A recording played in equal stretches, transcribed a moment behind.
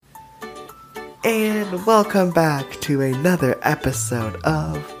And welcome back to another episode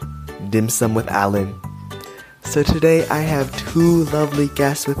of Dim Sum with Alan. So today I have two lovely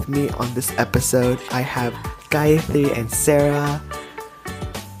guests with me on this episode. I have Gayatri and Sarah.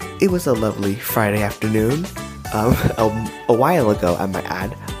 It was a lovely Friday afternoon, a while ago I might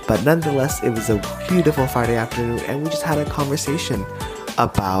add, but nonetheless it was a beautiful Friday afternoon and we just had a conversation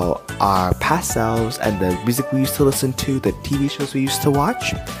about our past selves and the music we used to listen to, the TV shows we used to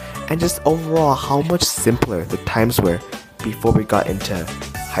watch, and just overall how much simpler the times were before we got into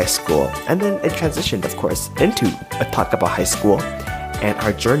high school. And then it transitioned, of course, into a talk about high school and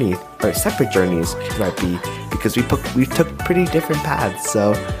our journey, our separate journeys might be, because we took pretty different paths.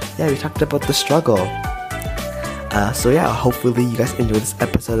 So yeah, we talked about the struggle. So yeah, hopefully you guys enjoy this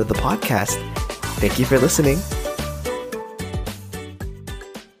episode of the podcast. Thank you for listening.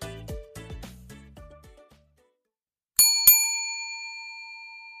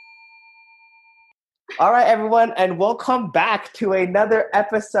 All right, everyone, and welcome back to another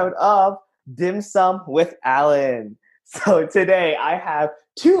episode of Dim Sum with Alan. So today I have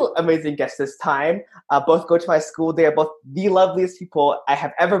two amazing guests this time. Both go to my school. They are both the loveliest people I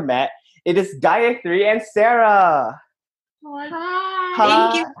have ever met. It is Gayatri and Sarah.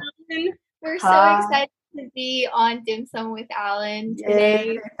 Hi. Thank you, Alan. We're so excited to be on Dim Sum with Alan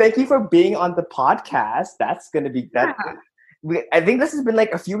today. Yay. Thank you for being on the podcast. That's going to be that. Yeah. I think this has been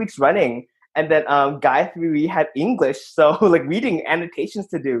like a few weeks running. And then Gayatri, we had English, so like reading annotations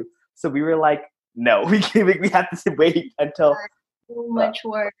to do. So we were like, no, we have to wait until so much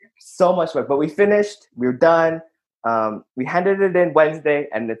work. So much work, but we finished. We were done. We handed it in Wednesday,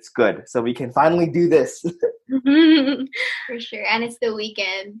 and it's good. So we can finally do this. For sure, and it's the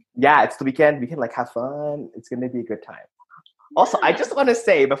weekend. Yeah, it's the weekend. We can like have fun. It's gonna be a good time. Also, I just want to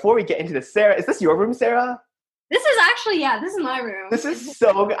say before we get into this, Sarah, is this your room, Sarah? This is actually, this is my room. This is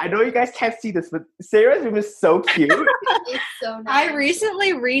so good. I know you guys can't see this, but Sarah's room is so cute. It's so nice. I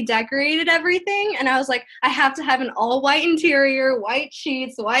recently redecorated everything, and I was like, I have to have an all-white interior, white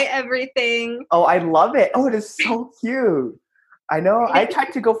sheets, white everything. Oh, I love it. Oh, it is so cute. I know. I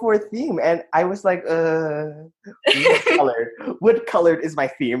tried to go for a theme, and I was like, wood colored is my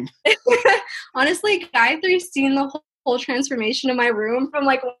theme. Honestly, Gayatri's seen the whole transformation of my room from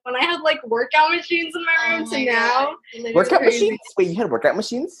like when I had like workout machines in my room to now. Workout machines? Wait, you had workout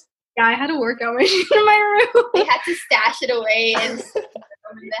machines? Yeah, I had a workout machine in my room. They had to stash it away in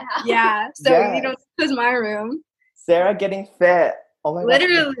the house. Yeah, so this was my room. Sarah getting fit. Oh my god.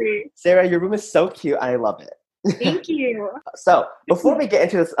 Literally. Sarah, your room is so cute. I love it. Thank you. So before we get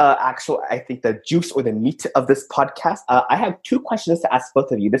into this I think the juice or the meat of this podcast, I have two questions to ask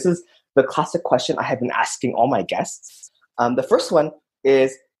both of you. This is the classic question I have been asking all my guests. The first one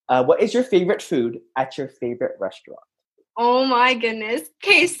is, what is your favorite food at your favorite restaurant? Oh my goodness.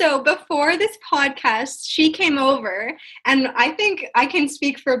 Okay, so before this podcast, she came over, and I think I can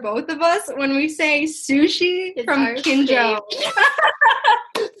speak for both of us when we say sushi from Kinjo.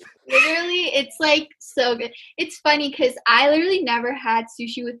 Literally, it's like so good. It's funny because I literally never had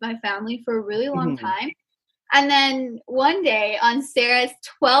sushi with my family for a really long time. And then one day on Sarah's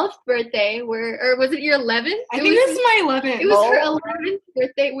 12th birthday, or was it your 11th? I think this is my 11th. It was her 11th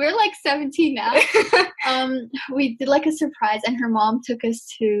birthday. We're like 17 now. We did like a surprise, and her mom took us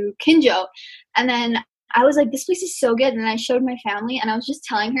to Kinjo. And then I was like, this place is so good. And I showed my family, and I was just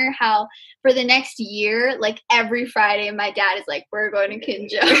telling her how for the next year, like every Friday, my dad is like, we're going to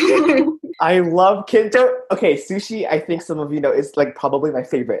Kinjo. I love Kinjo. Okay, sushi, I think some of you know, is like probably my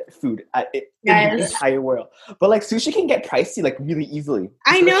favorite food in the entire world. But like sushi can get pricey like really easily.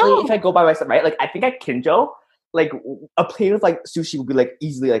 I know. If I go by myself, right? Like I think at Kinjo, like a plate of like sushi would be like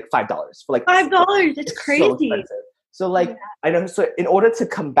easily like $5 for like $5. It's crazy. So expensive. So like I know. So in order to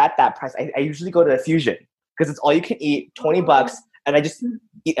combat that price, I usually go to Fusion because it's all you can eat, $20, and I just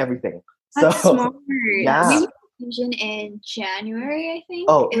eat everything. That's smart. Yeah. We went to Fusion in January, I think.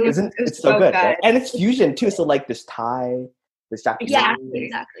 Oh, it was so good. Right? And it's Fusion too, so like there's Thai, there's Japanese. Yeah,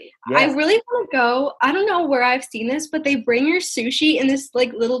 exactly. Yeah. I really want to go. I don't know where I've seen this, but they bring your sushi in this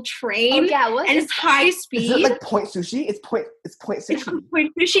like little train. Oh, yeah, and it's high speed. Is it like Point Sushi? It's Point Sushi. It's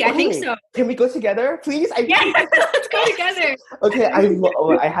Point Sushi. I think so. Can we go together, please? Yeah, let's go together. Okay,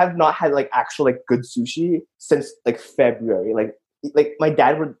 I have not had like actual like good sushi since like February. Like my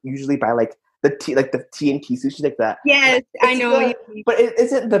dad would usually buy like the TNT sushi like that. Yes, I know. Good, but it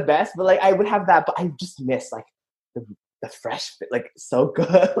isn't the best. But like I would have that, but I just miss like the fresh, like so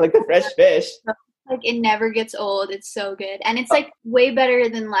good, like the fresh fish. Like it never gets old. It's so good, and it's like way better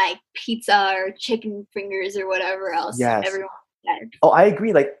than like pizza or chicken fingers or whatever else. Yes. Everyone. Oh, I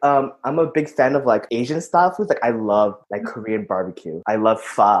agree. Like, I'm a big fan of like Asian style foods. Like, I love like Korean barbecue. I love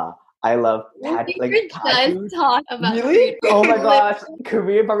pho. I love My like teacher Thai food. does talk about Really? food. Oh my gosh.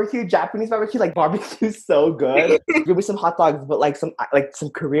 Korean barbecue, Japanese barbecue, like barbecue is so good. Give me some hot dogs, but like some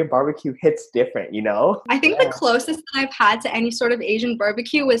Korean barbecue hits different, you know? I think the closest that I've had to any sort of Asian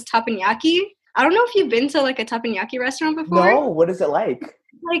barbecue was teppanyaki. I don't know if you've been to like a teppanyaki restaurant before. No, what is it like?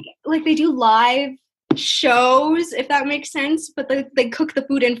 Like they do live shows, if that makes sense, but they cook the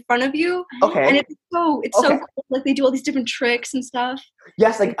food in front of you. Okay. And it's so cool. Like they do all these different tricks and stuff.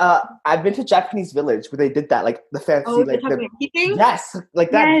 Yes, like I've been to Japanese Village where they did that, like the fancy the teppanyaki thing? Yes,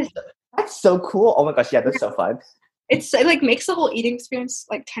 like that. Yes. That's so cool. Oh my gosh, yeah, that's so fun. It like makes the whole eating experience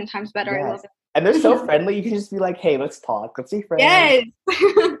like 10 times better. Yes. I love it. And they're so friendly. You can just be like, hey, let's talk. Let's be friends. Yes.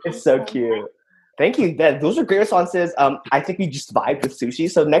 It's so cute. Thank you. Those are great responses. I think we just vibed with sushi.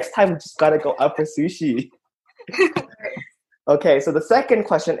 So next time we just gotta go up for sushi. Okay, so the second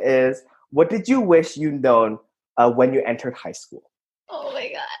question is, what did you wish you'd known when you entered high school? Oh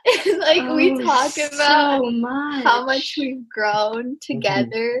my god. Like we talk about so much. how much we've grown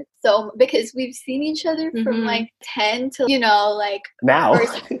together. So because we've seen each other from like 10 to, you know, like now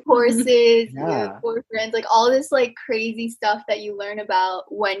first courses, Yeah. boyfriends, like all this like crazy stuff that you learn about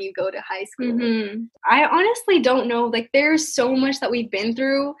when you go to high school. I honestly don't know. Like there's so much that we've been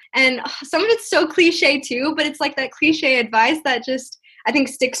through, and some of it's so cliche too, but it's like that cliche advice that just I think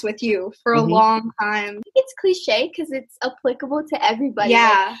sticks with you for a long time. I think it's cliche because it's applicable to everybody.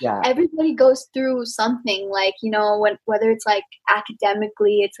 Yeah. Like, everybody goes through something, like, you know, whether it's like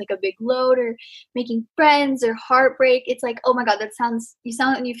academically, it's like a big load, or making friends, or heartbreak. It's like, oh my god,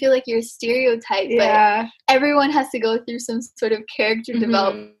 you feel like you're a stereotype, but everyone has to go through some sort of character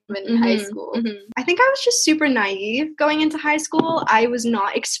development in high school. I think I was just super naive going into high school. I was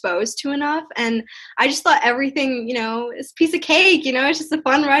not exposed to enough, and I just thought everything, you know, is a piece of cake, you know, it's just a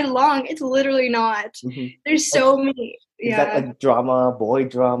fun ride along. It's literally not. There's so many. Is that like drama, boy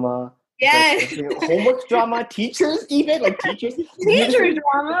drama? Yes. Like, homework drama, teachers even, like teachers. Teacher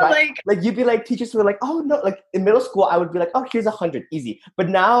drama, right? Like you'd be like, teachers were like, oh no, like in middle school I would be like, oh, here's 100, easy. But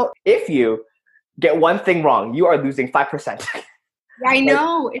now if you get one thing wrong, you are losing 5%. Yeah, I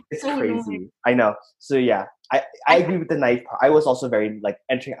know. It's so crazy. annoying. I know. So yeah, I agree with the naive part. I was also very like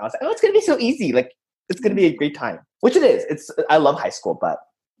entering. I was like, oh, it's gonna be so easy. Like it's gonna be a great time, which it is. I love high school, but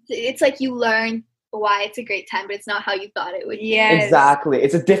it's like you learn why it's a great time, but it's not how you thought it would be. Yes. Exactly.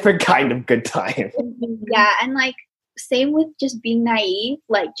 It's a different kind of good time. Yeah, and like same with just being naive,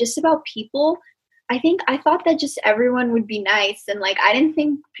 like just about people. I thought that just everyone would be nice, and like I didn't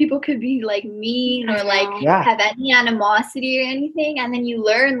think people could be like mean or like have any animosity or anything. And then you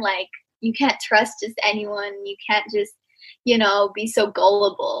learn like you can't trust just anyone. You can't just, you know, be so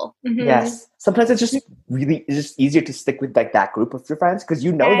gullible. Yes. Sometimes it's just easier to stick with like that group of your friends because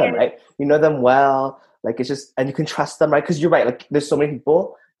you know them, right? You know them well. Like it's just, and you can trust them, right? Because you're right. Like there's so many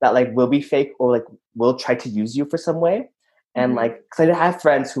people that like will be fake or like will try to use you for some way. And like, because I have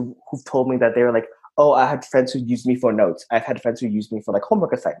friends who've told me that they were like, oh, I had friends who used me for notes. I've had friends who used me for like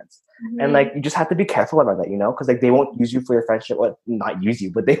homework assignments. And like, you just have to be careful about that, you know? Because like they won't use you for your friendship. Well, not use you,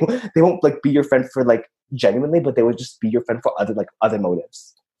 but they won't like be your friend for like genuinely, but they would just be your friend for other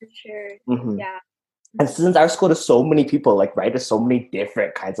motives. For sure. Yeah. And since our school, there's so many people, like, right? There's so many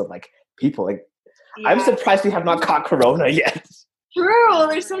different kinds of like people. Like, I'm surprised we have not caught corona yet. True.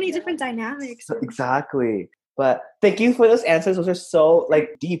 There's so many different dynamics. Exactly. But thank you for those answers. Those are so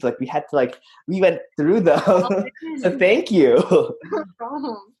like deep. Like we went through them. So thank you. No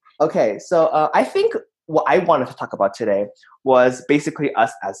problem. Okay, so I think what I wanted to talk about today was basically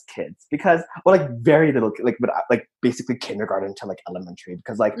us as kids, because like very little, like basically kindergarten to like elementary.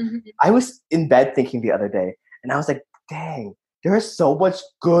 Because like I was in bed thinking the other day, and I was like, dang, there was so much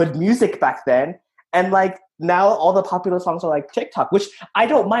good music back then, and like. Now all the popular songs are like TikTok, which I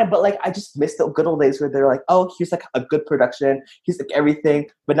don't mind, but like I just miss the good old days where they're like, oh, here's like a good production, here's like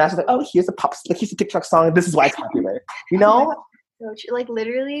everything. But now it's like, oh, here's here's a TikTok song, and this is why it's popular. You know? So like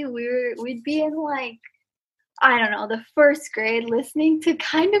literally, we'd be in like, I don't know, the first grade listening to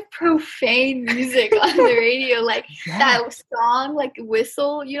kind of profane music on the radio, like that song, like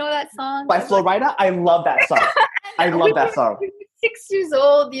Whistle. You know that song? By Flo Rida? I love that song. I love that song. 6 years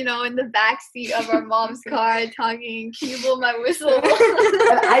old, you know, in the backseat of our mom's car talking, can you blow my whistle?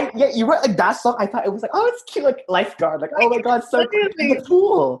 And you wrote like that song. I thought it was like, oh, it's cute, like Lifeguard. Like, oh my God, so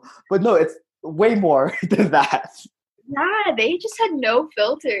cool. But no, it's way more than that. Yeah, they just had no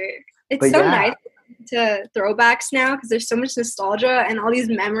filter. It's nice to throwbacks now because there's so much nostalgia and all these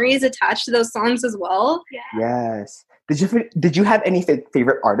memories attached to those songs as well. Yeah. Yes. Did you have any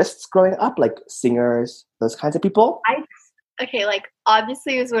favorite artists growing up, like singers, those kinds of people? Okay, like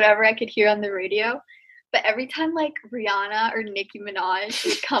obviously it was whatever I could hear on the radio, But every time like Rihanna or Nicki Minaj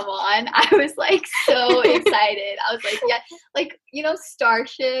would come on, I was like so excited. I was like, yeah, like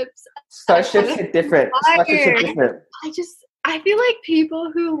Starships. Starships hit different. Starships hit different. I feel like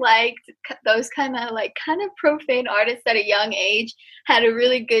people who liked those kind of profane artists at a young age had a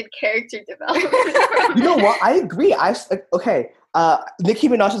really good character development. You know what? I agree. Nicki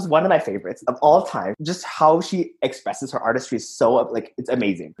Minaj is one of my favorites of all time. Just how she expresses her artistry is so like it's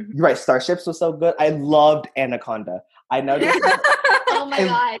amazing. Mm-hmm. You're right. Starships was so good. I loved Anaconda. I know. Oh my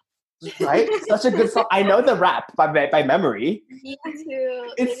god. Right? Such a good song. I know the rap by memory. Me too.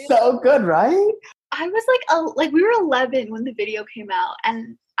 It's so good, right? I was like we were 11 when the video came out,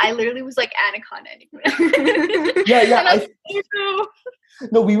 and I literally was like Anaconda. Yeah.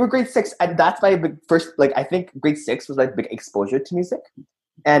 No, we were grade 6, and that's my first. Like, I think grade 6 was like big exposure to music,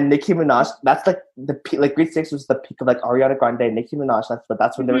 and Nicki Minaj. That's like the peak. Like grade 6 was the peak of like Ariana Grande and Nicki Minaj.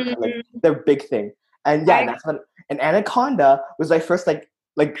 That's when they were like their big thing. And yeah, that's when. And Anaconda was my first like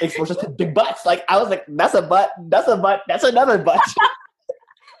exposure to big butts. Like I was like, that's a butt. That's a butt. That's another butt.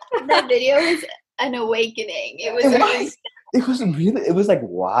 That video was an awakening. It was like,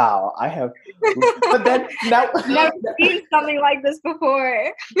 wow, I have, but then now never seen something like this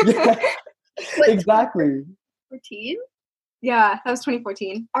before. Yeah, exactly. 2014? Yeah, that was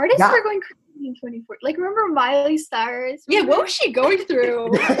 2014. Artists were going crazy in 2014. Like, remember Miley Cyrus? Yeah, what was she going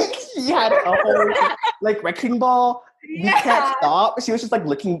through? She had a whole, like, Wrecking Ball. Yeah. We Can't Stop. She was just like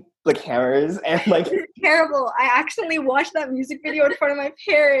licking like hammers and like terrible. I accidentally watched that music video in front of my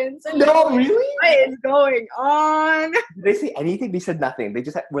parents. And no, really? What is going on? Did they say anything? They said nothing. They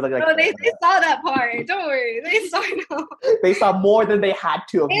just were like no, they saw that part. Don't worry. They saw it. They saw more than they had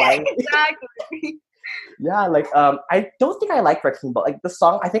to of mine. Exactly. Yeah, like I don't think I like Wrecking Ball. Like the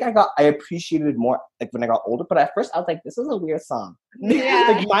song, I think I appreciated it more like when I got older. But at first, I was like, this is a weird song. Yeah.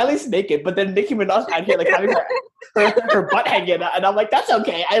 Like Miley's naked, but then Nicki Minaj out here like having her butt hanging out, and I'm like, that's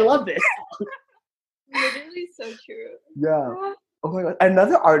okay. I love this. Literally so true. Yeah. Oh my god.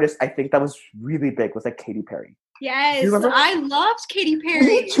 Another artist I think that was really big was like Katy Perry. Yes, I loved Katy Perry.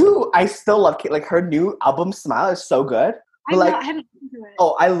 Me too. I still love like her new album "Smile" is so good. But I haven't listened to it.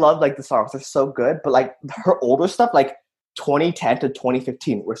 Oh, I love like the songs; they're so good. But like her older stuff, like 2010 to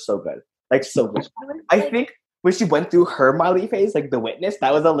 2015, were so good. Like so good. I think when she went through her Miley phase, like The Witness,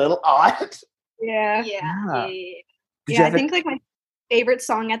 that was a little odd. Yeah. I think like my favorite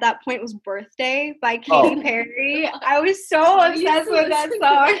song at that point was "Birthday" by Katy Perry. I was so obsessed with that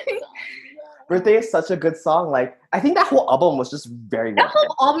song. Birthday is such a good song. Like I think that whole album was just very good. That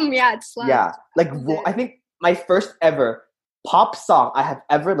whole album, it slapped. Yeah, like I think my first ever pop song I have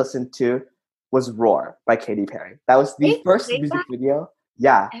ever listened to was "Roar" by Katy Perry. That was the first music video.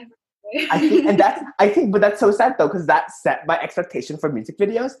 Yeah. But that's so sad though, because that set my expectation for music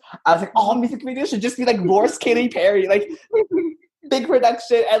videos. I was like, all music videos should just be like Roar's Katy Perry, like big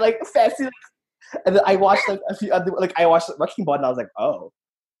production and like fancy. And then I watched like a few other, like I watched Wrecking Ball and I was like, oh.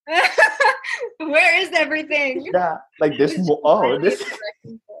 Where is everything? Yeah, like this. This.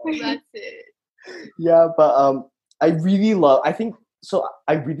 That's it. Yeah, but I really love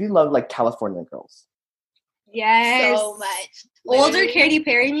like California Girls. Yes. So much. Older Katy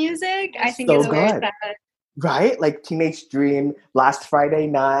Perry music, I think is where it's at. Right? Like Teenage Dream, Last Friday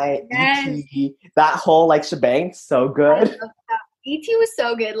Night, E.T., that whole like shebang, so good. E.T. was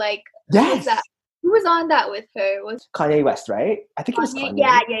so good. Like, yes. Who was on that with her? Was Kanye West, right? I think it was Kanye.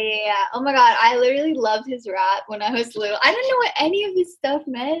 Yeah. Oh my god, I literally loved his rap when I was little. I didn't know what any of his stuff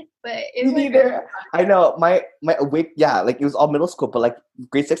meant, but it was neither. I know my awake. Yeah, like it was all middle school, but like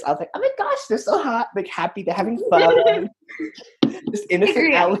grade 6, I was like, oh my gosh, they're so hot, like happy, they're having fun. This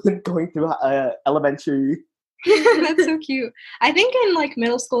innocent Alan going through elementary. That's so cute. I think in like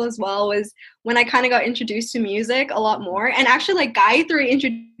middle school as well was when I kind of got introduced to music a lot more, and actually like Gayatri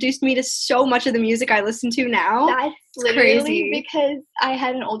introduced me to so much of the music I listen to now. That's literally because I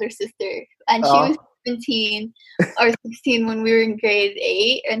had an older sister and she was 17 or 16 when we were in grade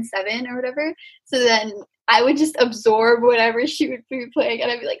 8 and 7 or whatever. So then I would just absorb whatever she would be playing,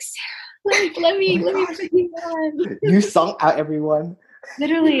 and I'd be like, Sarah, let me put you on. You sung out everyone.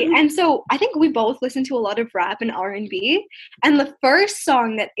 Literally. And so I think we both listened to a lot of rap and R&B. And the first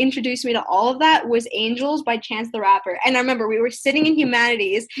song that introduced me to all of that was Angels by Chance the Rapper. And I remember we were sitting in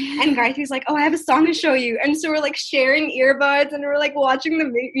humanities and Gayatri was like, oh, I have a song to show you. And so we're like sharing earbuds and we're like watching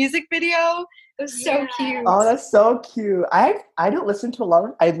the music video. It was so cute. Oh, that's so cute. I don't listen to a lot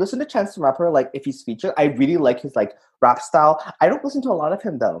of, I listen to Chance the Rapper, like if he's featured. I really like his like rap style. I don't listen to a lot of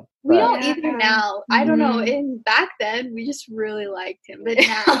him though. We don't either now. I don't know. Back then we just really liked him, but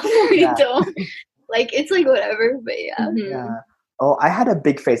now we don't. Like it's like whatever, but yeah. Yeah. Oh, I had a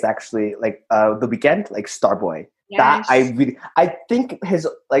big face actually, like The Weeknd, like Starboy. That Yes. I think his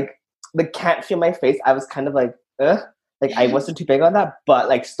like the Can't Feel My Face, I was kind of like, like I wasn't too big on that, but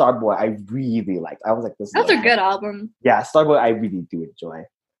like Starboy, I really liked. I was like, this is That was a good album. Yeah, Starboy, I really do enjoy.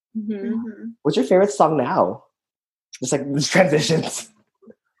 What's your favorite song now? Just like these transitions.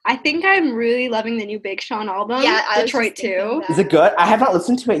 I think I'm really loving the new Big Sean album. Yeah, I was Detroit just thinking 2. that. Is it good? I have not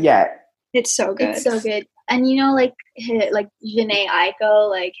listened to it yet. It's so good. It's so good. And you know, like Jhené Aiko,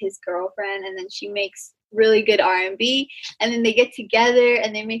 like his girlfriend, and then she makes really good R&B, and then they get together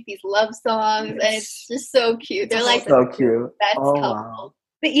and they make these love songs, and it's just so cute. They're like so cute. Best Oh, couple. wow.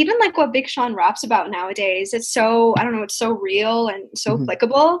 But even like what Big Sean raps about nowadays, it's so, I don't know, it's so real and so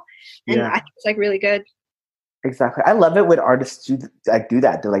applicable. And I think it's like really good. Exactly. I love it when artists do that.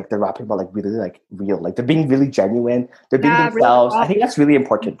 They're rapping about like really like real. Like they're being really genuine. They're being themselves. Really I think that's really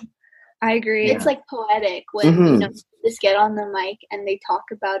important. I agree. It's like poetic when you know just get on the mic and they talk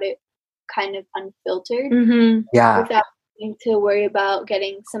about it kind of unfiltered Yeah. without having to worry about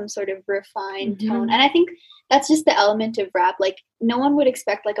getting some sort of refined tone. And I think that's just the element of rap. Like no one would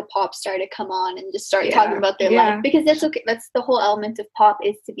expect like a pop star to come on and just start talking about their life, because that's okay. That's the whole element of pop,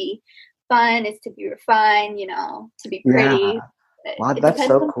 is to be fun, is to be refined, you know, to be pretty. Wow, that's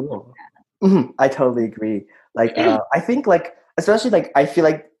so cool. I totally agree. Like I think like especially like I feel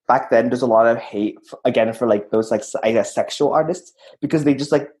like back then there's a lot of hate for like those like I guess sexual artists, because they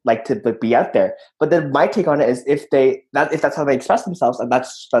just like to be out there. But then my take on it is if that's how they express themselves, and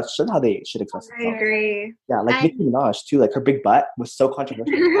that's how they should express themselves. I agree. Yeah, like Nicki Minaj too. Like her big butt was so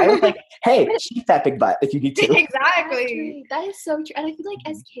controversial. I was like, hey, she's that big butt if you need to. Exactly. That is so true. And I feel like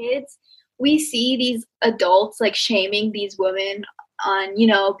as kids, we see these adults like shaming these women on, you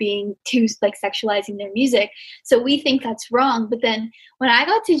know, being too like sexualizing their music. So we think that's wrong. But then when I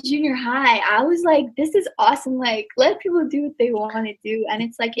got to junior high, I was like, this is awesome. Like, let people do what they want to do. And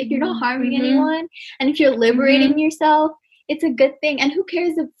it's like, if you're not harming anyone and if you're liberating yourself, it's a good thing. And who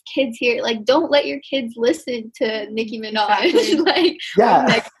cares if kids hear, like, don't let your kids listen to Nicki Minaj, like, or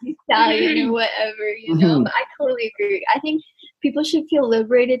Megan Stallion or whatever, you know? But I totally agree. I think people should feel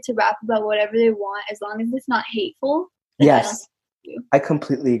liberated to rap about whatever they want as long as it's not hateful. Yes. I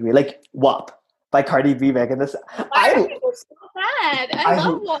completely agree. Like WAP by Cardi B, Megan. Why are people so bad? I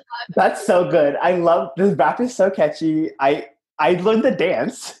love WAP. That's so good. I love this rap is so catchy. I learned the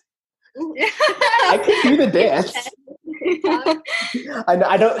dance. I can do the dance.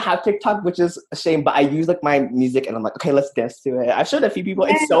 I don't have TikTok, which is a shame, but I use like my music and I'm like, okay, let's dance to it. I've showed a few people.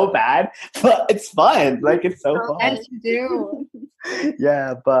 It's so bad, but it's fun. Like it's so fun. Yes, you do.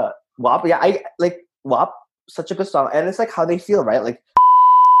 Yeah, but WAP, I like WAP. Such a good song, and it's like how they feel, right? Like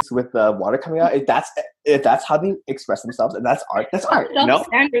with the water coming out, if that's how they express themselves, and that's art. That's art. No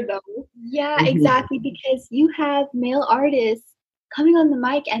standard though. Yeah, exactly. Because you have male artists coming on the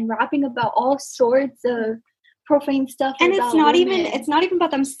mic and rapping about all sorts of profane stuff, and it's not even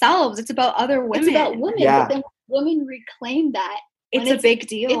about themselves. It's about other women. It's about women. Yeah. But then women reclaim that. It's a big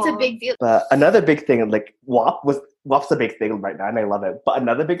deal. It's a big deal. But another big thing, like WAP's a big thing right now, and I love it. But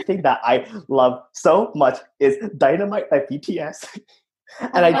another big thing that I love so much is Dynamite by BTS.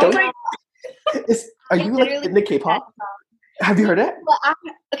 And I don't. Are you like into K-pop? Have you heard it? Well,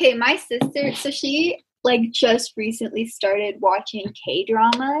 okay, my sister. So she like just recently started watching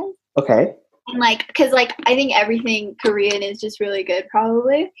K-dramas. Okay. And like, cause like I think everything Korean is just really good,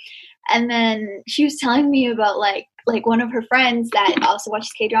 probably. And then she was telling me about like one of her friends that also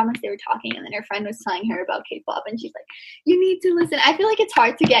watches K-dramas. They were talking, and then her friend was telling her about K-pop, and she's like, "You need to listen." I feel like it's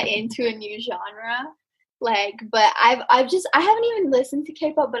hard to get into a new genre, like. But I haven't even listened to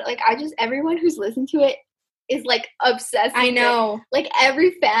K-pop, but like everyone who's listened to it is like obsessed. I know. Like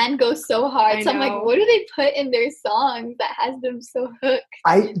every fan goes so hard. So I'm like, what do they put in their songs that has them so hooked?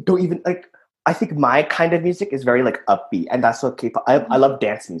 I don't even like. I think my kind of music is very like upbeat, and that's what K-pop. I love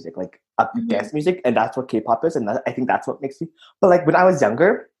dance music, like upbeat dance music, and that's what K-pop is, and I think that's what makes me. But like when I was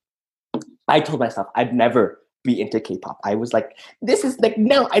younger, I told myself I'd never be into K-pop. I was like, this is like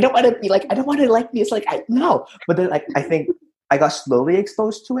no, I don't want to be like, I don't want to like this, like no. But then like I think I got slowly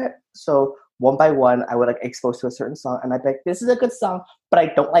exposed to it. So one by one, I would like exposed to a certain song, and I'd be like, this is a good song, but I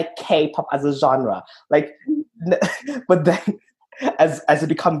don't like K-pop as a genre. Like, but then. As it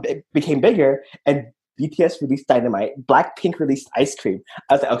became bigger, and BTS released Dynamite, Blackpink released Ice Cream,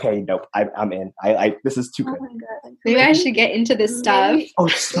 I was like, okay, nope, I'm in. I this is too good. Oh my God. Maybe I should get into this stuff. Oh,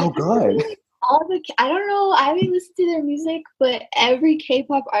 it's so good. I don't know, I haven't listened to their music, but every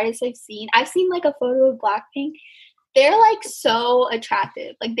K-pop artist I've seen like a photo of Blackpink. They're like so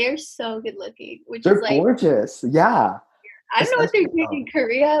attractive. Like they're so good looking, They're is like gorgeous. Yeah. I don't know what they're doing in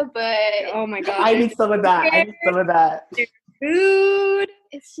Korea, but Oh my God. I need some of that. food,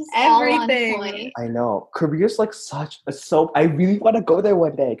 It's just everything. all on point. I know. Korea's like such a so. I really want to go there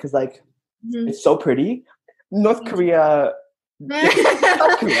one day because like it's so pretty. North Korea.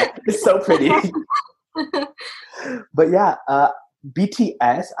 South Korea is so pretty. But yeah,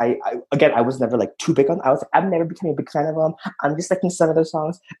 BTS. Again, I was never like too big on. I was like, I've never become a big fan of them. I'm just liking some of their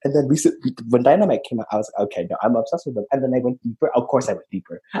songs. And then when Dynamite came out, I was like, okay, no, I'm obsessed with them. And then I went deeper. Of course, I went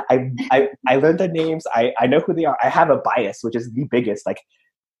deeper. I learned their names. I know who they are. I have a bias, which is the biggest like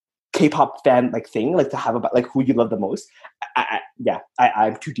K-pop fan like thing, like to have about like who you love the most.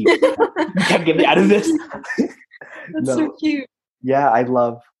 I'm too deep. You can't get me out of this. That's so cute. Yeah, I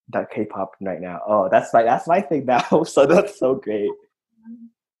love that K-pop right now. Oh, that's my thing now. So that's so great.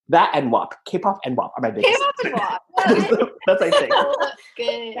 That and WAP, K-pop and WAP are my biggest. K-pop and WAP. That's my thing.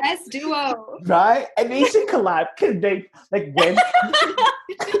 Good. Best duo. Right? And they should collab because they like when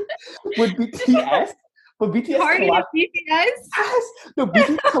would BTS. But BTS Party collab, with BTS? yes, no,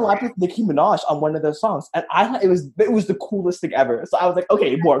 BTS collabed with Nicki Minaj on one of their songs, and I thought it was the coolest thing ever. So I was like,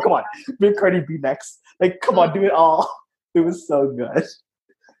 okay, more, come on, bring Cardi B next. Like, come on, do it all. It was so good.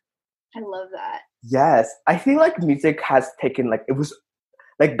 I love that. Yes, I feel like music has taken like it was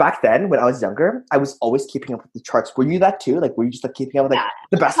like back then when I was younger, I was always keeping up with the charts. Were you that too? Like, were you just like keeping up with like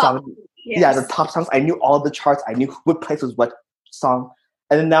the best songs? Yes. Yeah, the top songs. I knew all the charts. I knew what place was what song.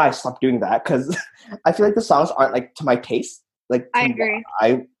 And then now I stopped doing that because I feel like the songs aren't like to my taste. Like I agree.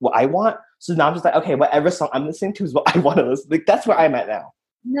 What I want. So now I'm just like, okay, whatever song I'm listening to is what I want to listen. Like that's where I'm at now.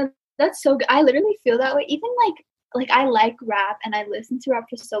 No, that's so good. I literally feel that way. Even like I like rap and I listened to rap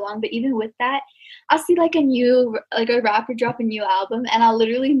for so long, but even with that, I'll see like a rapper drop a new album and I'll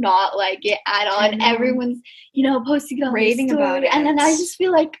literally not like it at all. And everyone's, posting it on raving their story. about it. And then I just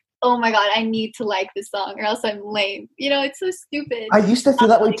feel like, oh my God, I need to like this song or else I'm lame. It's so stupid. I used to feel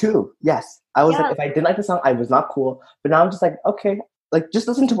that way too. Yes. I was like, if I didn't like the song, I was not cool. But now I'm just like, okay, like just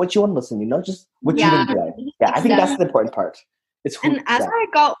listen to what you want to listen, just what you enjoy. Yeah, exactly. I think that's the important part. And as I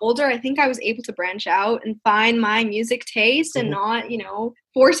got older, I think I was able to branch out and find my music taste and not,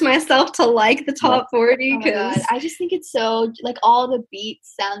 force myself to like the top 40. Because I just think it's so, like, all the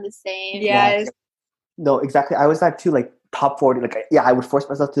beats sound the same. Yes. No, exactly. I was that too, like, top 40. Like, I would force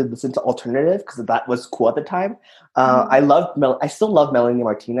myself to listen to alternative because that was cool at the time. I still love Melanie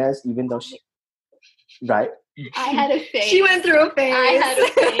Martinez, even though she, right? I had a phase. She went through a phase. I had a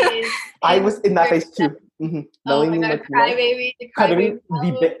phase. I was in that phase too. Mm-hmm. Oh my God,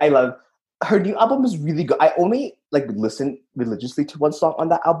 Crybaby. I love her new album is really good. I only like listen religiously to one song on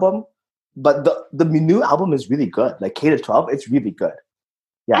that album, but the new album is really good. Like K-12, it's really good.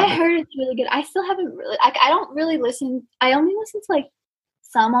 Yeah, I heard it's really good. I still haven't really I don't really listen. I only listen to like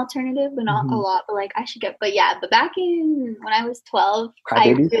some alternative, but not a lot. But like I should get. But yeah, but back in when I was 12, I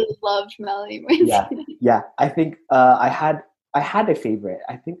really loved Melanie Martinez. Yeah. I think I had a favorite.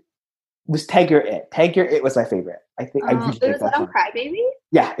 I think it was Tag Your It. Tag Your It was my favorite. I think I really liked that on Crybaby?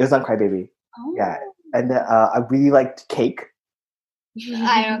 Yeah, it was on Crybaby. Oh. Yeah, and I really liked Cake.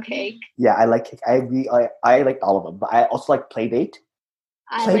 I know Cake. Yeah, I like Cake. I liked all of them, but I also like Playdate.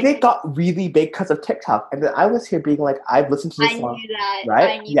 Playdate got really big because of TikTok, and then I was here being like, I've listened to this song. I knew that.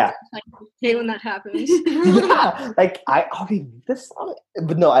 Right? I hate when that happens. Yeah, like I already knew this song,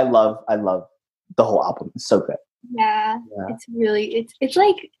 but no, I love the whole album. It's so good. Yeah. It's really it's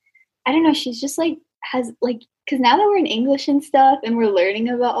like I don't know. She's just like has like because now that we're in English and stuff and we're learning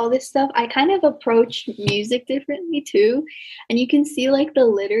about all this stuff, I kind of approach music differently too. And you can see like the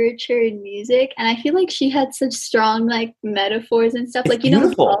literature in music. And I feel like she had such strong like metaphors and stuff. It's like,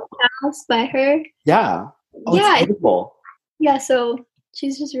 beautiful. House by her. Yeah. Oh, yeah. It's beautiful. Yeah. So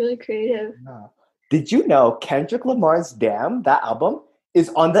she's just really creative. Yeah. Did you know Kendrick Lamar's Damn, that album, is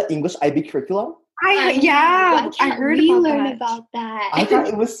on the English IB curriculum? I heard about that. I thought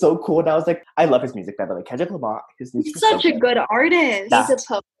it was so cool, and I was like, I love his music, by the way. Kendrick Lamar, his music is such a good artist. He's a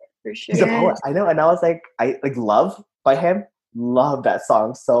poet for sure. He's a poet, I know, and I was like, I like Love by him. Love that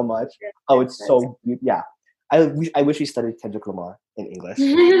song so much. Oh, it's so yeah. I wish we studied Kendrick Lamar in English.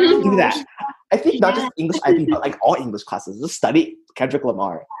 Do that. I think not just English IB, but like all English classes. Just study Kendrick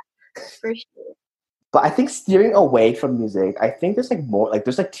Lamar. For sure. But I think steering away from music, I think there's like more, like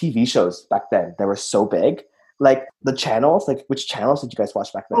there's like TV shows back then that were so big. Like the channels, like which channels did you guys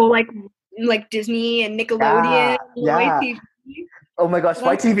watch back then? Oh, like Disney and Nickelodeon. Yeah. YTV. Oh my gosh,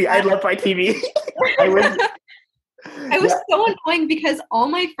 YTV. I love YTV. I was so annoying because all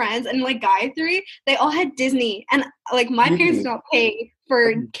my friends and like Gayatri, they all had Disney. And like my parents did not pay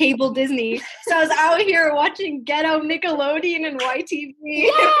for cable Disney. So I was out here watching ghetto Nickelodeon and YTV.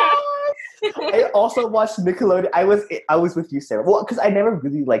 Yes! I also watched Nickelodeon. I was with you, Sarah. Well, because I never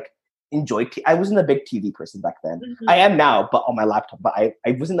really like enjoy. I wasn't a big TV person back then. Mhm. I am now, but on my laptop. But I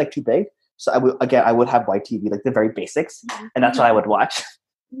wasn't like too big. So I would have YTV, like the very basics, and that's what I would watch.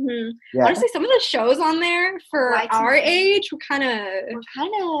 Mm-hmm. Yeah. Honestly, some of the shows on there for YTV. our age were kind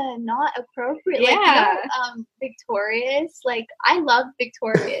of not appropriate. Yeah. Like, Victorious. Like, I loved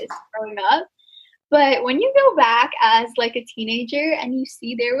Victorious growing up. But when you go back as like a teenager and you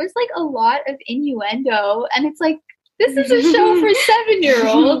see there was like a lot of innuendo, and it's like, this is a show for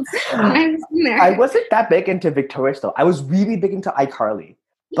 7-year-olds. I wasn't that big into Victorious though. I was really big into iCarly.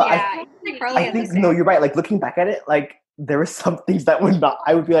 But yeah, I think no, you're right. Like looking back at it, like there were some things that would not.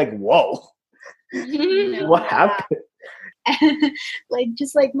 I would be like, "Whoa, what happened?" Like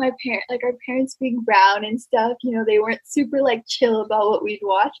just like my our parents being brown and stuff. You know, they weren't super like chill about what we'd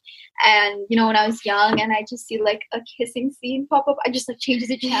watch. And you know, when I was young and I just see like a kissing scene pop up, I just like changes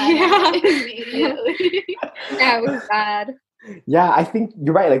the channel immediately. Yeah, it was bad. Yeah, I think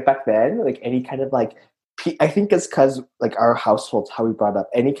you're right. Like back then, like any kind of like. I think it's because like our households, how we brought up,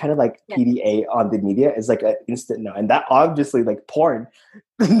 any kind of like PDA on the media is like an instant no, and that obviously like porn,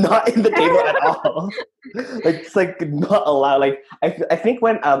 not in the table at all. Like it's like not allowed. Like I think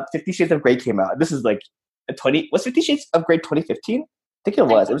when 50 Shades of Grey came out, this is like was 50 Shades of Grey 2015? I think it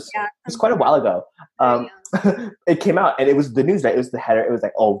was. It was quite a while ago. It came out and it was the news, right? It was the header. It was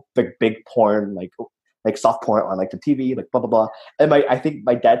like, oh, big porn, like soft porn on like the TV, like blah blah blah. And I think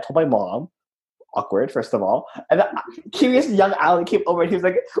my dad told my mom. Awkward, first of all. And then curious young Alan came over and he was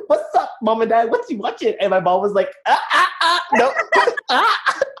like, "What's up, mom and dad? What's you watching?" And my mom was like, no.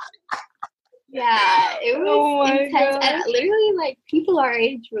 Yeah, it was intense. God. And literally, like, people our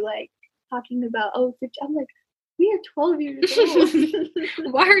age were like talking about, oh, 50. I'm like, we are 12 years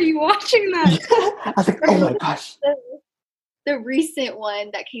old. Why are you watching that? I was like, oh my gosh. The recent one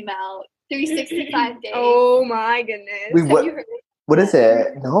that came out, 365 Days. Oh my goodness. Wait, Have you heard it? what is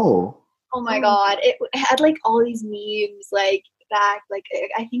it? No. Oh my god, it had like all these memes like back, like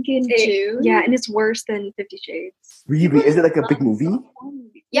I think in June. Yeah, and it's worse than 50 Shades. Really? Is it like a big movie?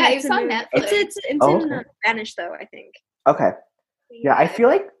 Yeah, it's it's on Netflix. It's in Spanish though, I think. Okay. Yeah, I feel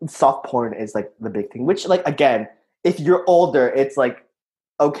like soft porn is like the big thing, which like again, if you're older, it's like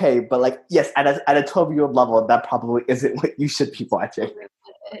okay, but like yes, at a 12-year-old level, that probably isn't what you should be watching.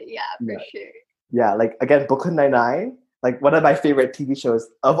 Yeah, for sure. Yeah, like again, Brooklyn Nine-Nine. Like one of my favorite TV shows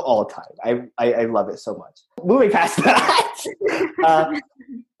of all time. I love it so much. Moving past that,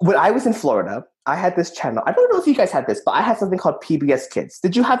 when I was in Florida, I had this channel. I don't know if you guys had this, but I had something called PBS Kids.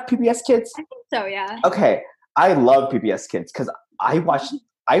 Did you have PBS Kids? I think so, yeah. Okay, I love PBS Kids because I watched.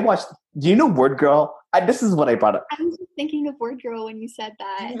 Do you know Word Girl? This is what I brought up. I was just thinking of Word Girl when you said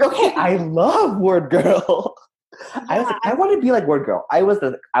that. Okay, I love Word Girl. Yeah. I was like, I want to be like Word Girl. I was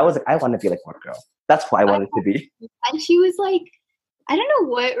like, I want to be like Word Girl. That's who I wanted to be. And she was like, I don't know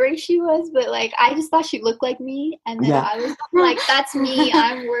what race she was, but like I just thought she looked like me, and then I was like, "That's me.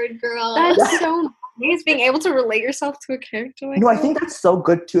 I'm Word Girl." That's so nice, being able to relate yourself to a character like that. I think that's so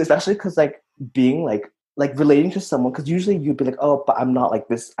good too, especially because like being like relating to someone. Because usually you'd be like, "Oh, but I'm not like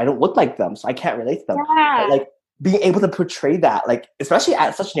this. I don't look like them, so I can't relate to them." Yeah. But, like being able to portray that, like especially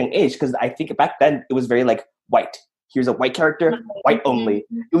at such a young age, because I think back then it was very like white. Here's a white character, white only.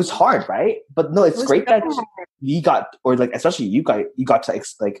 It was hard, right? But no, it's great that we got, or like especially you got to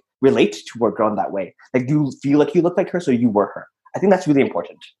like relate to Word Girl in that way. Like, do you feel like you look like her, so you were her? I think that's really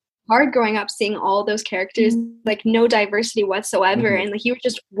important. Hard growing up, seeing all those characters, like no diversity whatsoever, and like you were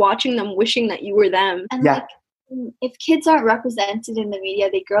just watching them, wishing that you were them. And like, if kids aren't represented in the media,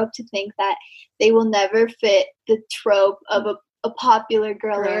 they grow up to think that they will never fit the trope of a popular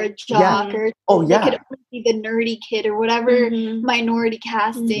girl or a jock or they could only be the nerdy kid or whatever minority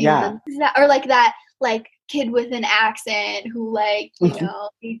casting or like that like kid with an accent who like you know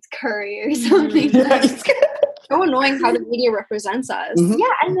eats curry or something. So annoying how the media represents us.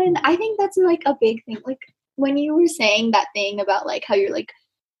 Yeah, and then I think that's like a big thing. Like when you were saying that thing about like how you're like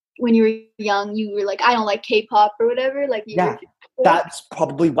when you were young you were like I don't like K-pop or whatever like you were that's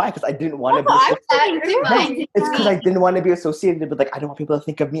probably why, because I didn't want to be. It's because I didn't want to be associated with like I don't want people to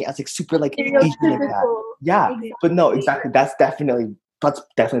think of me as like super like Asian like that. Yeah, exactly. But no, exactly. That's definitely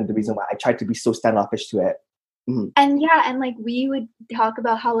the reason why I tried to be so standoffish to it. And and like we would talk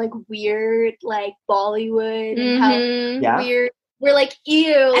about how like weird like Bollywood and how weird. We're like,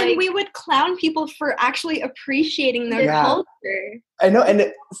 ew. And like, we would clown people for actually appreciating their culture. I know,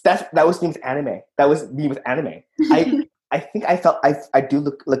 and that was me with anime. That was me with anime. I think I felt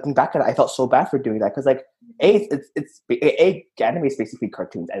looking back at it, I felt so bad for doing that because like anime is basically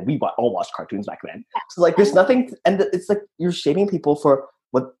cartoons, and we all watched cartoons back then. So like, there's nothing, and it's like you're shaming people for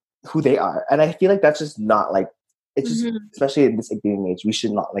who they are, and I feel like that's just not like It's just, especially in this day and age, we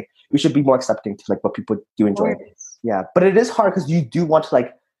should be more accepting to like what people do enjoy. Yeah, but it is hard because you do want to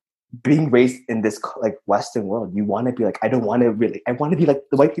like, being raised in this like Western world, you want to be like, I want to be like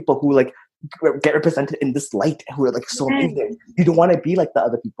the white people who like get represented in this light, who are like so amazing. You don't want to be like the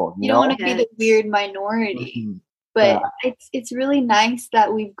other people. You don't want to be the weird minority. But it's really nice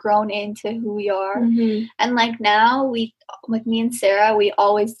that we've grown into who we are. And like now we, like me and Sarah, we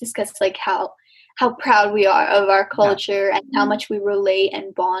always discuss like how proud we are of our culture and how much we relate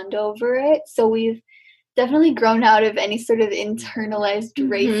and bond over it. So we've definitely grown out of any sort of internalized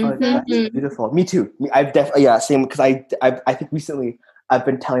racism. Beautiful. Me too. I've definitely, same, because I think recently I've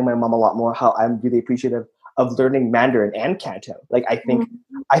been telling my mom a lot more how I'm really appreciative of learning Mandarin and Canto. Like I think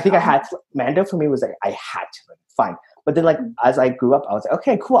I had to, Mandarin for me was like I had to learn, fine. But then like as I grew up, I was like,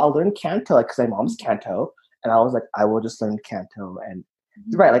 okay, cool, I'll learn Canto, like because my mom's Canto, and I was like, I will just learn Canto. And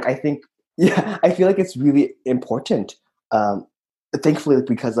right, like I think, I feel like it's really important. Thankfully,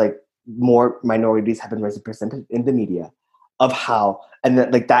 because like more minorities have been represented in the media of how, and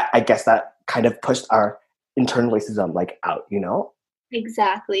then like that, I guess that kind of pushed our internal racism like out, you know?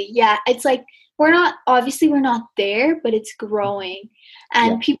 Exactly. Yeah. It's like, we're not there, but it's growing.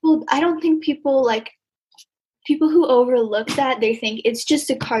 And I don't think people who overlook that, they think it's just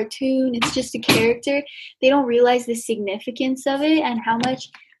a cartoon, it's just a character. They don't realize the significance of it and how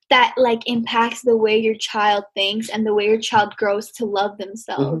much that like impacts the way your child thinks and the way your child grows to love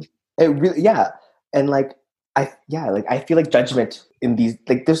themselves. It really, and like I feel like judgment in these,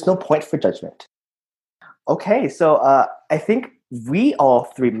 like there's no point for judgment. Okay, so I think we all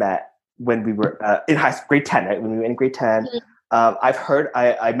three met when we were in high school, grade 10, right? When we were in grade 10. I've heard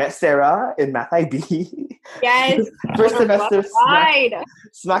I met Sarah in Math IB. Yes. First semester.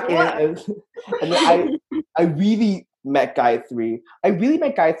 Smack in. And then I really met Gayatri.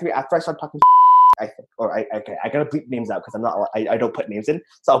 After I started talking I think, or I gotta bleep names out because I don't put names in,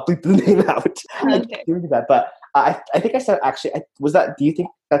 so I'll bleep the name out. Okay. But I think I said actually. Do you think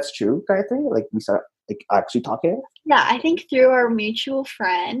that's true, Gayatri? Like we started like actually talking? Yeah, I think through our mutual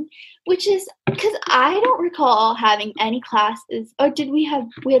friend, which is because I don't recall having any classes. Or did we had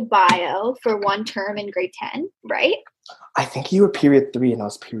bio for one term in grade 10, right? I think you were period 3 and I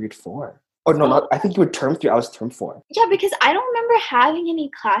was period 4. Or no, I think you were term 3, I was term 4. Yeah, because I don't remember having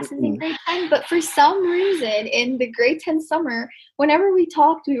any classes in grade 10, but for some reason in the grade 10 summer, whenever we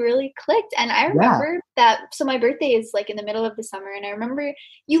talked, we really clicked. And I remember that, so my birthday is like in the middle of the summer, and I remember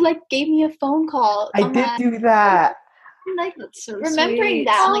you like gave me a phone call. I did do that. Like that's so remembering sweet.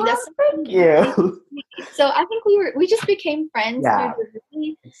 that, like that's thank you. So I think we just became friends through the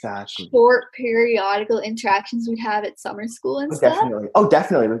really short periodical interactions we'd have at summer school and stuff.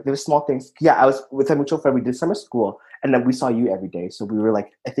 Definitely. Like, there were small things. Yeah, I was with a mutual friend. We did summer school, and then we saw you every day. So we were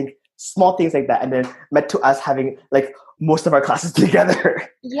like, I think small things like that, and then met to us having like most of our classes together.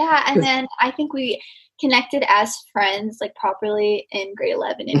 Yeah, and then I think we connected as friends like properly in grade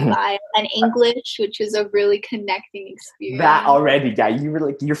 11 in bio and English, which was a really connecting experience. That already, you were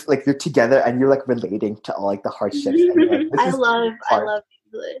like you're together and you're like relating to all like the hardships. Like, I love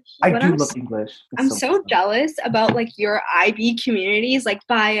English. I do love English. I'm so jealous about like your IB communities, like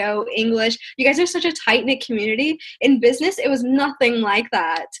bio, English. You guys are such a tight-knit community. In business, it was nothing like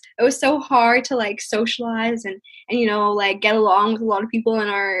that. It was so hard to like socialize and you know like get along with a lot of people in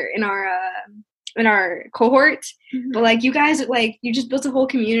our cohort, but like you guys, like you just built a whole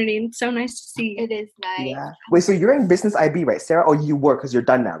community, and it's so nice to see. It is nice. Yeah. Wait, so you're in business IB, right, Sarah? Or you were, because you're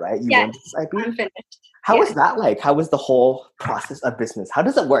done now, right? Yes, business IB? I'm finished. How was that like? How was the whole process of business? How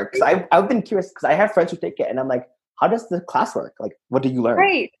does it work? Because I've been curious because I have friends who take it, and I'm like, how does the class work? Like, what do you learn?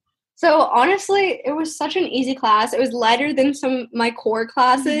 Right. So honestly, it was such an easy class. It was lighter than some of my core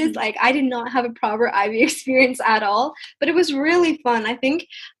classes. Like I did not have a proper IB experience at all, but it was really fun. I think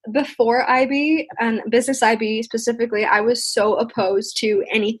before IB and business IB specifically, I was so opposed to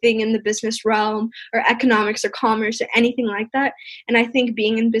anything in the business realm or economics or commerce or anything like that. And I think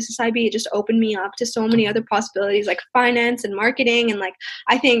being in business IB, it just opened me up to so many other possibilities like finance and marketing. And like,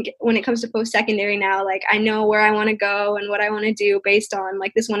 I think when it comes to post-secondary now, like I know where I want to go and what I want to do based on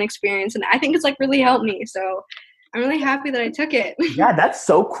like this one experience. And I think it's like really helped me. So I'm really happy that I took it. Yeah, that's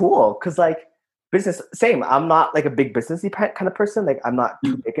so cool. Cause like business, same. I'm not like a big businessy kind of person. Like I'm not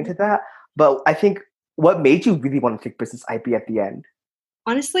too big into that. But I think what made you really want to take business IB at the end?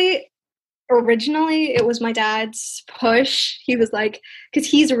 Honestly, originally it was my dad's push. He was like, because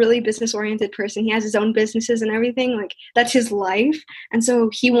he's a really business oriented person. He has his own businesses and everything. Like that's his life. And so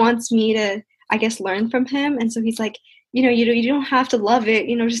he wants me to, I guess, learn from him. And so he's like, you don't have to love it,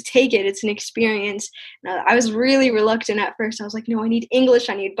 just take it. It's an experience. I was really reluctant at first. I was like, no, I need English,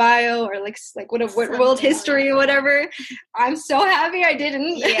 I need bio, or like what world history or whatever. I'm so happy I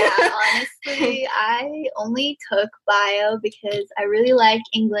didn't. Yeah, honestly, I only took bio because I really liked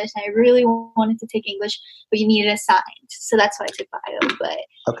English. I really wanted to take English, but you needed a science, so that's why I took bio. But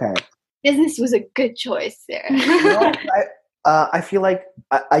okay, business was a good choice, Sarah. I feel like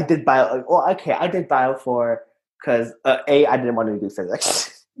I did bio. Well, okay, I did bio because I didn't want to do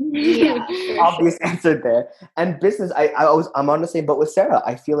physics. Yeah, obvious answer there. And business, I'm on the same boat with Sarah.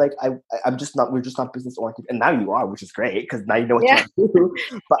 I feel like we're just not business oriented, and now you are, which is great because now you know what you want to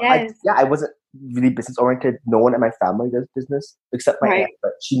do. But yes. I wasn't really business oriented. No one in my family does business except my aunt,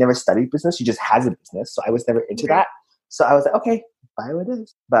 but she never studied business. She just has a business, so I was never into that. So I was like, okay, bio it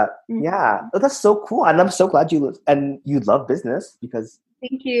is. But yeah, that's so cool, and I'm so glad you love business because.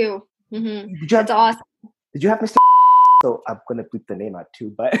 Thank you. Mm-hmm. That's awesome. Did you have Mr. So I'm gonna bleep the name out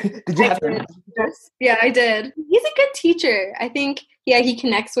too, but did you have him? Yeah, I did. He's a good teacher. I think he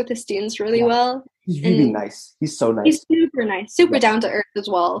connects with his students really well. He's really nice. He's so nice. He's super nice, super down to earth as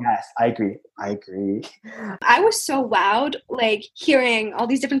well. Yes, I agree. I was so wowed, like hearing all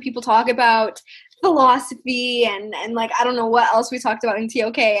these different people talk about philosophy and like I don't know what else we talked about in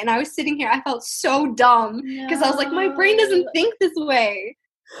TOK, and I was sitting here, I felt so dumb because I was like, my brain doesn't think this way.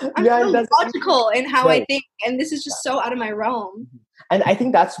 I'm so logical in how I think, and this is just so out of my realm. And I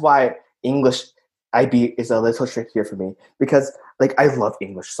think that's why English IB is a little trickier for me because, like, I love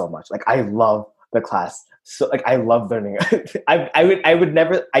English so much. Like, I love the class. So, like, I love learning.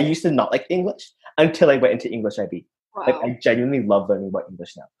 I used to not like English until I went into English IB. Wow. Like, I genuinely love learning about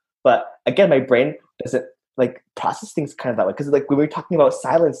English now. But again, my brain doesn't like process things kind of that way. Because like when we were talking about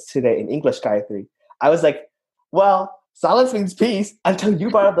silence today in English, Gayatri, I was like, well, silence means peace until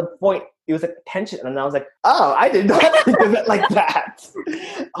you brought up the point. It was like tension. And I was like, oh, I did not think of it like that.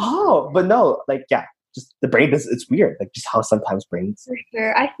 Oh, but no, like, yeah, just the brain it's weird. Like just how sometimes brains. For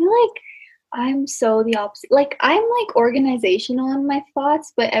sure. I feel like I'm so the opposite. Like I'm like organizational in my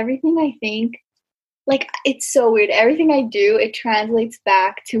thoughts, but everything I think, like it's so weird. Everything I do, it translates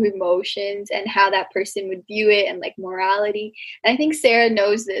back to emotions and how that person would view it and like morality. And I think Sarah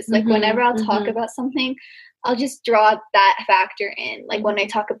knows this. Like whenever I'll talk about something, I'll just draw that factor in. Like when I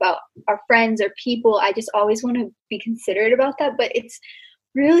talk about our friends or people, I just always want to be considerate about that. But it's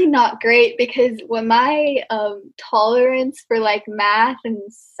really not great because when my tolerance for like math and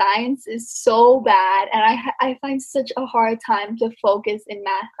science is so bad, and I find such a hard time to focus in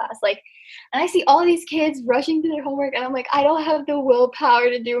math class. Like, and I see all these kids rushing through their homework, and I'm like, I don't have the willpower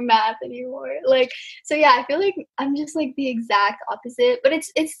to do math anymore. Like, so yeah, I feel like I'm just like the exact opposite. But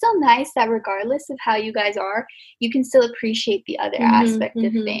it's still nice that regardless of how you guys are, you can still appreciate the other aspect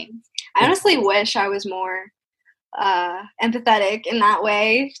of things. I honestly wish I was more empathetic in that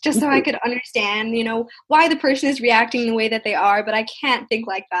way, just so I could understand, why the person is reacting the way that they are, but I can't think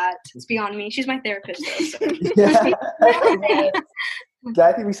like that. It's beyond me. She's my therapist though, so. Yeah,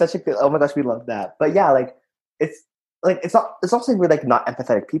 I think we're such a good, oh my gosh, we love that. But yeah, like it's not saying we're like not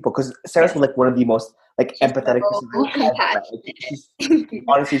empathetic people, because Sarah's like one of the most like empathetic people.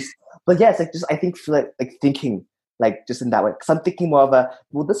 Honestly, but yeah, it's like just I think like thinking like just in that way. Because I'm thinking more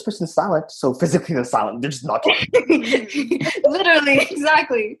of this person's silent, so physically they're silent. They're just not talking. Literally,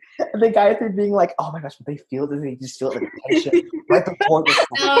 exactly. And the guy through being like, oh my gosh, but they feel this, they just feel it like tension right before this.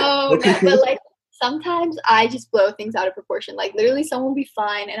 No, but like sometimes I just blow things out of proportion. Like literally someone will be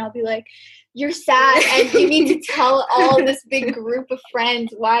fine and I'll be like, you're sad and you need to tell all this big group of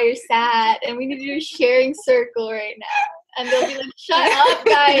friends why you're sad and we need to do a sharing circle right now. And they'll be like, shut up,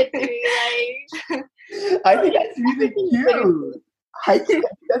 Gayatri. Like, I think that's really cute. I think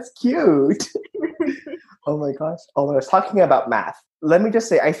that's cute. Oh my gosh. Talking about math. Let me just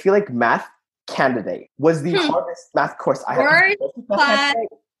say, I feel like Math Candidate was the hardest math course I had. Worst class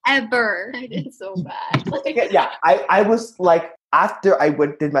ever. I did so bad. Yeah, I was like, after I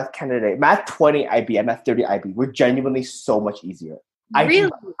did Math Candidate, Math 20 IB and Math 30 IB were genuinely so much easier.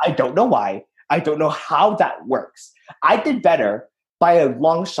 Really? I don't know why. I don't know how that works. I did better by a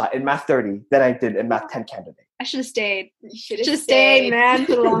long shot in Math 30 than I did in Math 10 Candidate. I should have stayed. You should have stayed, man,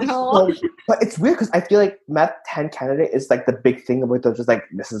 for the long haul. But it's weird because I feel like Math 10 Candidate is like the big thing where they're just like,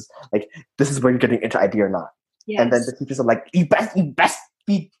 this is where you're getting into IB or not. Yes. And then the teachers are like, you best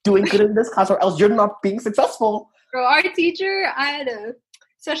be doing good in this class or else you're not being successful. Bro, our teacher, I had a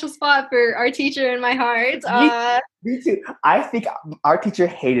special spot for our teacher in my heart. Me too. I think our teacher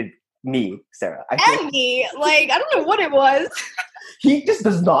hated me, Sarah. Me. Like, I don't know what it was. He just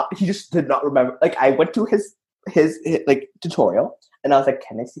did not remember. Like, I went to his like tutorial and I was like,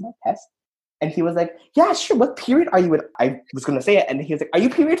 can I see my test? And he was like, yeah, sure. What period are you in? I was going to say it. And he was like, are you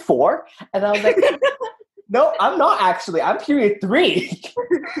period 4? And I was like, no, I'm not actually. I'm period 3.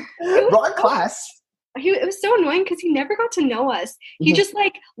 Wrong class. It was so annoying because he never got to know us. He just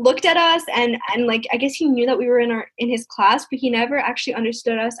like looked at us and like I guess he knew that we were in his class, but he never actually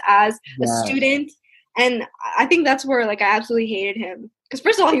understood us as a student. And I think that's where like I absolutely hated him. Because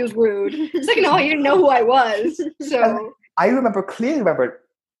first of all, he was rude. Second of all, he didn't know who I was. So I clearly remember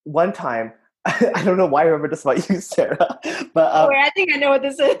one time. I don't know why I remember this about you, Sarah. But I think I know what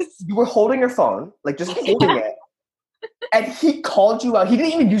this is. You were holding your phone, like just holding it. And he called you out. He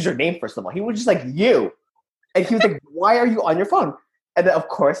didn't even use your name, first of all. He was just like, you. And he was like, why are you on your phone? And then, of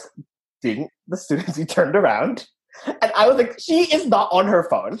course, being the students, he turned around. And I was like, she is not on her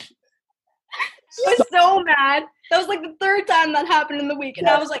phone. I was so mad. That was like the 3rd time that happened in the week. And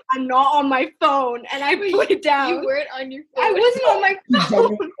I was like, I'm not on my phone. And I put it down. You weren't on your phone. I wasn't on my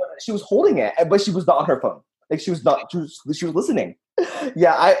phone. She was holding it, but she was not on her phone. Like, she was listening.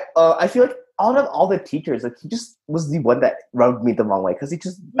 Yeah, I feel like out of all the teachers, like, he just was the one that rubbed me the wrong way. Because he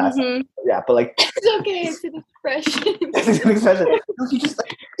just, yeah, but like. It's okay, it's an expression. It's an expression. He just,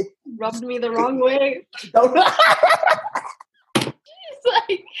 like, rubbed me the wrong way. He's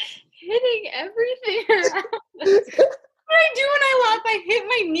like hitting everything around. What do I do when I laugh? I hit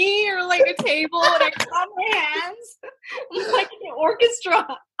my knee or like a table and I clap my hands. I'm like an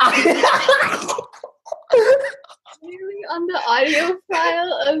orchestra. Really, on the audio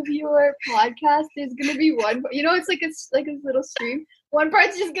file of your podcast, there's gonna be one. You know, it's like a little stream. One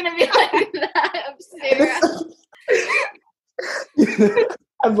part's just gonna be like that of Sarah.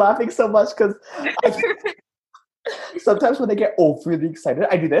 I'm laughing so much because sometimes when I get overly excited,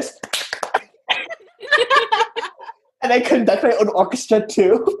 I do this. And I conduct my own orchestra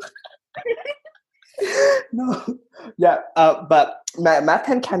too. No. Yeah, but Math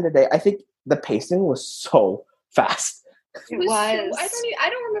 10 candidate, I think the pacing was so fast. It was. I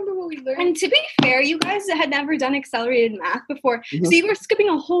don't remember what we learned. And to be fair, you guys had never done accelerated math before, so you were skipping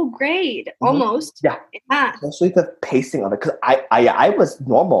a whole grade almost. Yeah, in math. Especially the pacing of it, because I was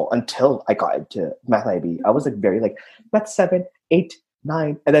normal until I got into Math IB. I was like very like Math 7, 8,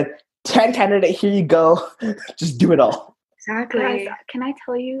 9, and then 10 candidate. Here you go, just do it all. Exactly. Guys, can I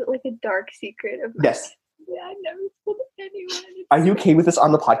tell you like a dark secret of my Yes. Yeah, I never told anyone. Are you okay with this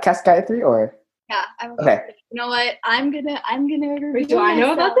on the podcast, Gayatri, or? Yeah, I'm okay. You know what? I'm gonna Wait, do I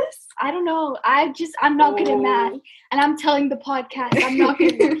know about this? I don't know. I'm not good at math, and I'm telling the podcast I'm not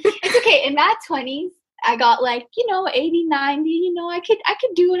good. It's okay. In Math 20s, I got like 80, 90. I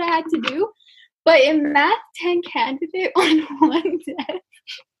could do what I had to do, but in Math 10 candidate on one test,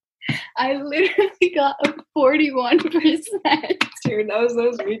 I literally got a 41%. Dude, that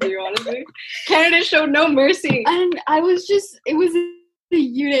was me too, honestly. Canada showed no mercy. And it was the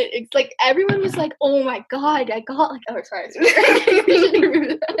unit. It's like everyone was like, oh my god, I got like, oh sorry.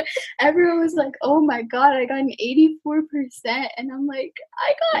 Everyone was like, oh my god, I got an 84%. And I'm like,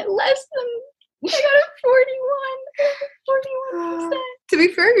 I got a 41%. To be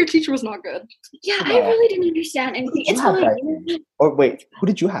fair, your teacher was not good. Yeah, I really didn't understand anything. It's really or wait, who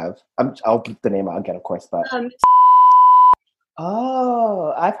did you have? I'll keep the name out again, of course, but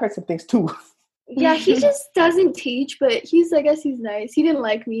oh, I've heard some things too. Yeah, he just doesn't teach, but I guess he's nice. He didn't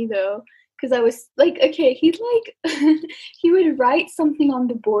like me though, because I was like, okay, he'd like, he would write something on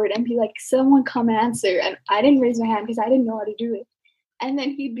the board and be like, someone come answer, and I didn't raise my hand because I didn't know how to do it. And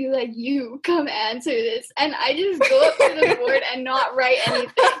then he'd be like, you come answer this, and I just go up to the board and not write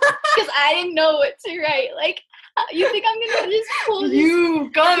anything because I didn't know what to write. Like, you think I'm gonna just pull this? You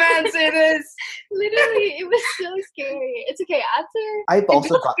come answer this. Literally, it was so scary. It's okay. After I've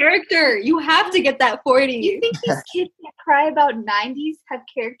also got character. You have to get that 40. You think these kids that cry about 90s have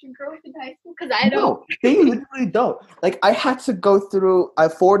character growth in high school? Because I don't. No, they literally don't. Like, I had to go through a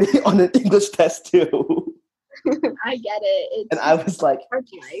 40 on an English test too. I get it. And I was like, hard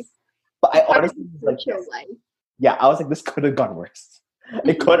life. But I honestly was like, life. Yeah, I was like, this could have gone worse.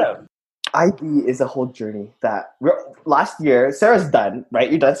 It could have. IB is a whole journey that last year, Sarah's done, right?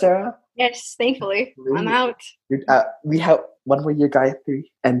 You're done, Sarah? Yes, thankfully. I'm out. We have one more year, Gayatri,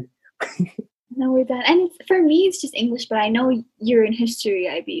 and no, we're done. And for me, it's just English, but I know you're in history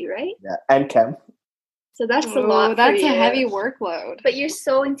IB, right? Yeah, and Chem. So that's a lot. That's a heavy workload. But you're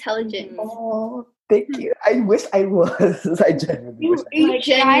so intelligent. Oh, thank you. I wish I was. I genuinely wish.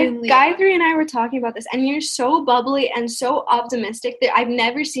 Gayatri and I were talking about this, and you're so bubbly and so optimistic that I've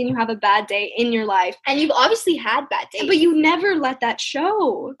never seen you have a bad day in your life. And you've obviously had bad days. But you never let that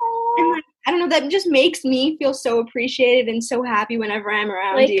show. Oh. And like, I don't know, that just makes me feel so appreciated and so happy whenever I'm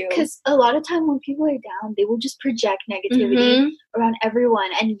around you. Because a lot of time when people are down, they will just project negativity around everyone,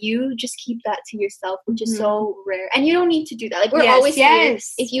 and you just keep that to yourself, which is so rare. And you don't need to do that. Like, we're always here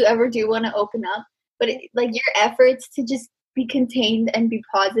if you ever do want to open up. But your efforts to just be contained and be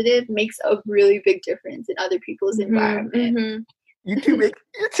positive makes a really big difference in other people's environment. You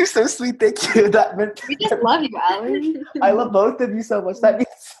two so sweet. Thank you. That meant we just love you, Alan. I love both of you so much. That means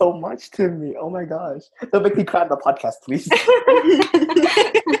so much to me. Oh my gosh. Don't make me cry on the podcast, please.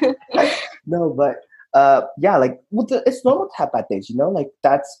 No, but it's normal to have bad days, you know? Like,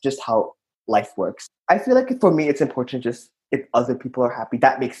 that's just how life works. I feel like for me, it's important just if other people are happy,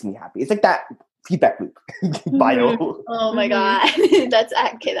 that makes me happy. It's like that feedback loop. Bio. Oh my god. That's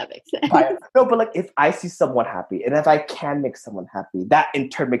okay, that makes sense. Bio. No, but like, if I see someone happy and if I can make someone happy, that in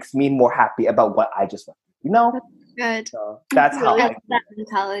turn makes me more happy about what I just went through, you know? Good. So that's how I that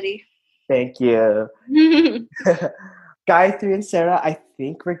mentality. Thank you. Gayatri and Sarah, I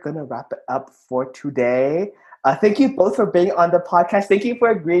think we're gonna wrap it up for today. Thank you both for being on the podcast. Thank you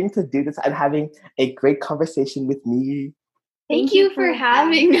for agreeing to do this and having a great conversation with me. Thank you for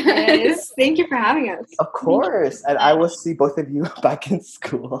having us. Thank you for having us. Of course. And I will see both of you back in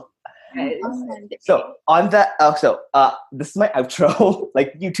school. So on that, this is my outro,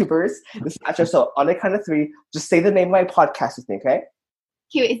 like YouTubers. This is outro. So on the count of 3, just say the name of my podcast with me, okay?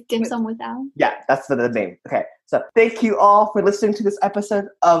 Cute. It's Dim Sum with Al. Yeah, that's the name. Okay. So thank you all for listening to this episode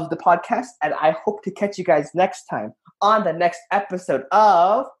of the podcast, and I hope to catch you guys next time on the next episode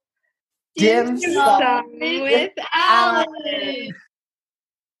of Dim Sum with Alan.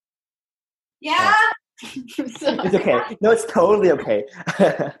 Yeah. It's okay. No, it's totally okay.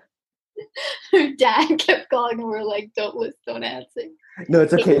 Her dad kept calling and we're like, don't answer. No,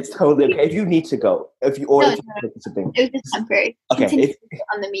 it's okay. It's totally okay. If you need to go, if you something. It was just temporary. Okay.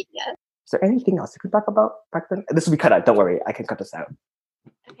 On the media. Is there anything else you could talk about back then? This will be cut out. Don't worry. I can cut this out.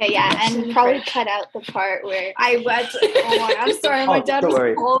 Okay, yeah, and probably cut out the part where I went. Oh my, I'm sorry. My dad don't was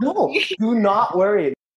worry. No, do not worry.